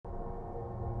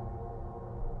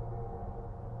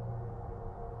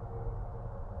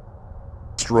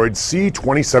asteroid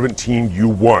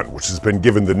C-2017-U1, which has been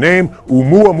given the name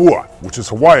Oumuamua, which is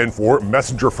Hawaiian for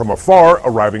messenger from afar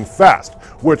arriving fast,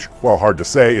 which, while hard to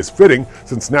say, is fitting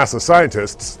since NASA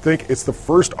scientists think it's the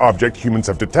first object humans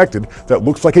have detected that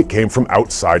looks like it came from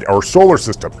outside our solar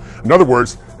system. In other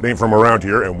words, it ain't from around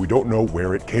here and we don't know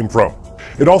where it came from.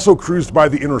 It also cruised by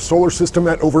the inner solar system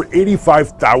at over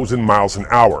 85,000 miles an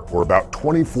hour, or about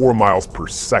 24 miles per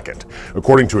second.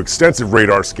 According to extensive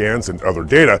radar scans and other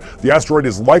data, the asteroid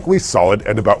is likely solid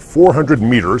and about 400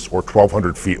 meters, or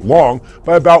 1,200 feet long,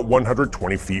 by about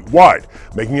 120 feet wide,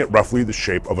 making it roughly the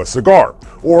shape of a cigar,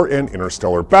 or an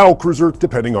interstellar battlecruiser,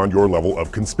 depending on your level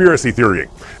of conspiracy theorying.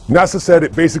 NASA said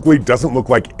it basically doesn't look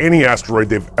like any asteroid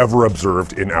they've ever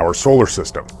observed in our solar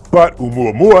system. But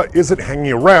Oumuamua isn't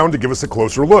hanging around to give us a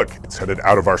closer look. It's headed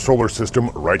out of our solar system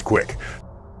right quick.